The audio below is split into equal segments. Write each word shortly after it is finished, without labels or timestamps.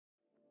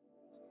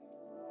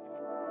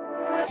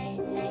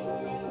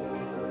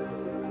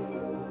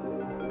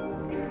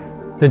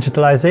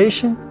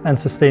Digitalization and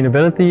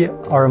sustainability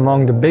are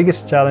among the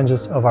biggest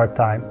challenges of our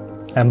time,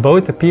 and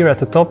both appear at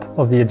the top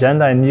of the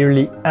agenda in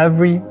nearly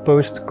every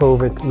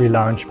post-COVID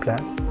relaunch plan.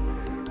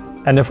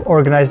 And if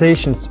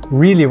organizations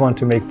really want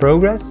to make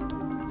progress,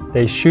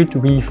 they should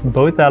weave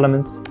both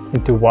elements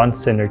into one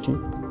synergy.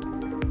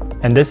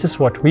 And this is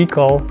what we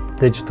call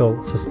digital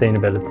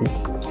sustainability.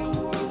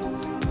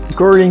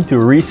 According to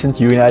a recent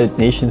United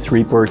Nations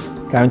report,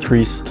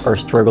 countries are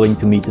struggling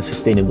to meet the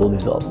Sustainable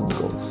Development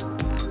Goals.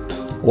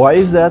 Why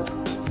is that?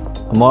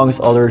 Amongst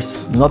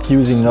others, not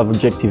using enough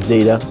objective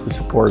data to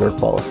support their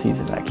policies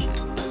and actions.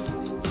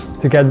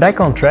 To get back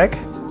on track,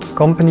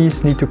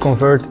 companies need to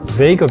convert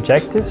vague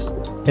objectives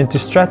into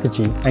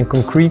strategy and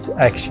concrete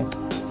action.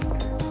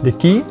 The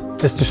key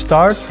is to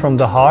start from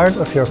the heart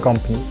of your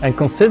company and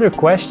consider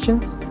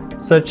questions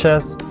such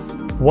as,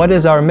 what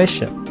is our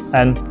mission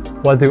and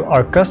what do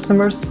our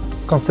customers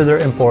consider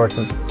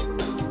important?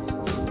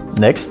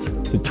 Next,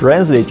 to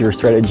translate your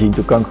strategy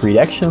into concrete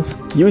actions,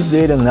 use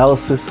data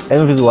analysis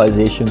and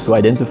visualization to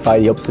identify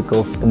the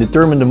obstacles and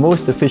determine the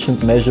most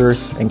efficient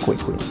measures and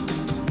quick wins.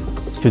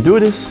 To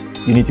do this,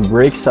 you need to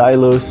break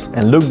silos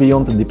and look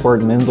beyond the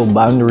departmental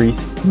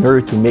boundaries in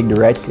order to make the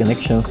right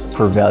connections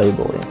for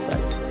valuable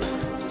insights.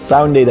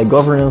 Sound data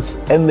governance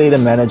and data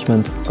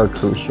management are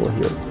crucial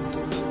here.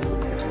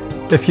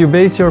 If you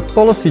base your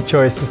policy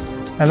choices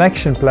and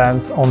action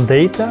plans on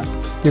data,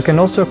 you can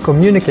also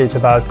communicate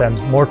about them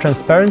more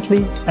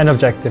transparently and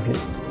objectively.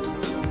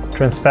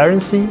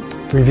 Transparency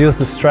reveals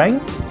the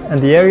strengths and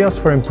the areas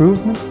for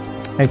improvement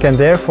and can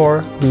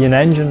therefore be an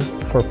engine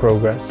for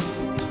progress.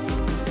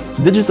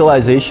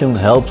 Digitalization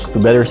helps to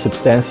better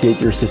substantiate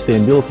your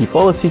sustainability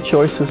policy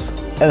choices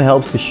and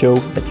helps to show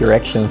that your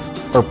actions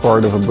are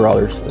part of a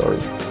broader story.